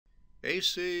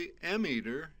AC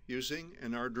ammeter using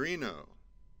an Arduino.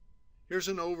 Here's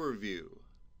an overview.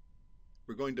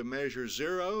 We're going to measure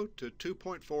 0 to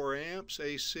 2.4 amps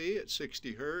AC at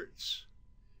 60 Hertz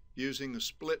using a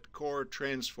split core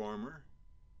transformer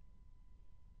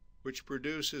which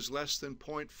produces less than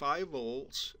 0.5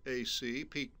 volts AC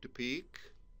peak to peak,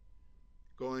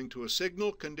 going to a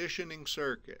signal conditioning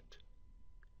circuit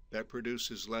that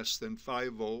produces less than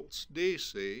 5 volts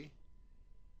DC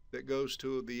that goes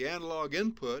to the analog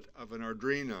input of an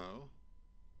Arduino,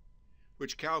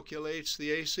 which calculates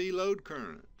the AC load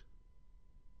current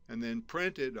and then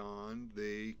printed on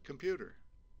the computer.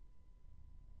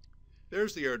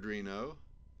 There's the Arduino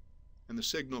and the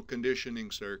signal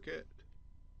conditioning circuit,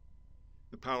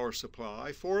 the power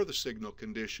supply for the signal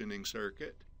conditioning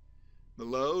circuit. The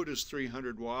load is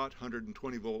 300 watt,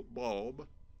 120 volt bulb.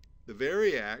 The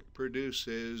variac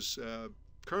produces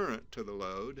current to the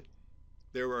load.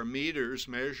 There are meters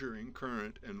measuring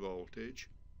current and voltage.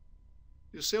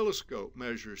 The oscilloscope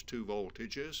measures two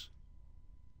voltages.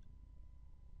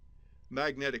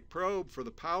 Magnetic probe for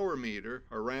the power meter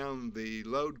around the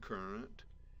load current.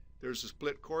 There's a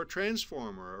split core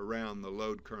transformer around the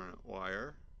load current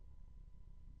wire.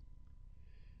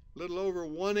 A little over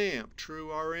 1 amp true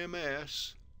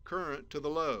RMS current to the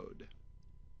load.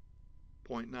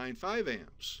 0.95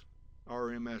 amps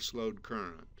RMS load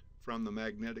current from the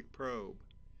magnetic probe,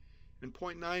 and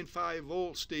 0.95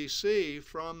 volts DC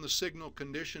from the signal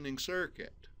conditioning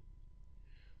circuit.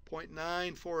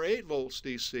 0.948 volts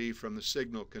DC from the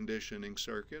signal conditioning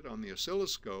circuit on the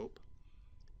oscilloscope.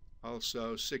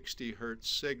 Also 60 Hertz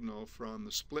signal from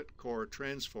the split core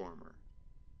transformer.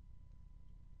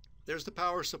 There's the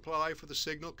power supply for the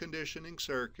signal conditioning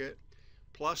circuit,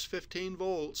 plus 15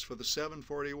 volts for the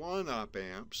 741 op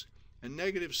amps and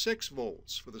negative 6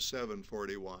 volts for the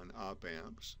 741 op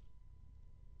amps.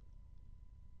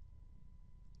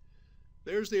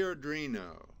 There's the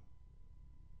Arduino.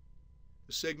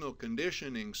 The signal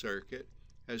conditioning circuit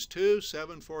has two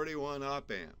 741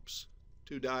 op amps,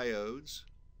 2 diodes,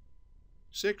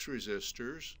 6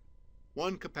 resistors,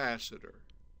 1 capacitor.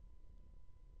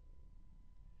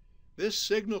 This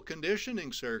signal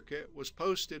conditioning circuit was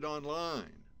posted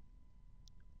online.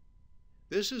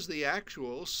 This is the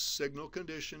actual signal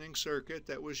conditioning circuit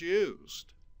that was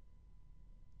used.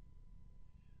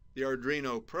 The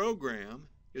Arduino program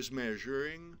is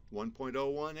measuring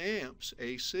 1.01 amps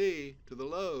AC to the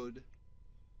load.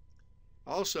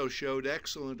 Also showed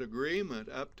excellent agreement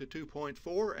up to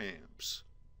 2.4 amps.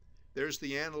 There's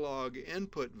the analog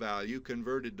input value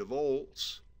converted to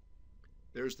volts.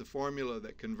 There's the formula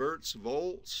that converts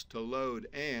volts to load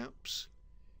amps,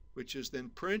 which is then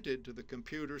printed to the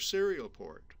computer serial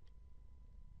port.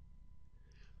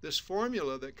 This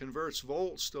formula that converts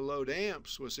volts to load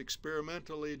amps was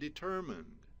experimentally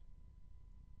determined.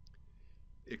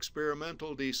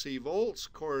 Experimental DC volts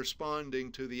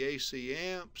corresponding to the AC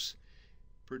amps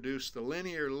produce the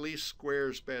linear least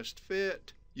squares best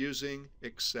fit using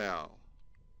Excel.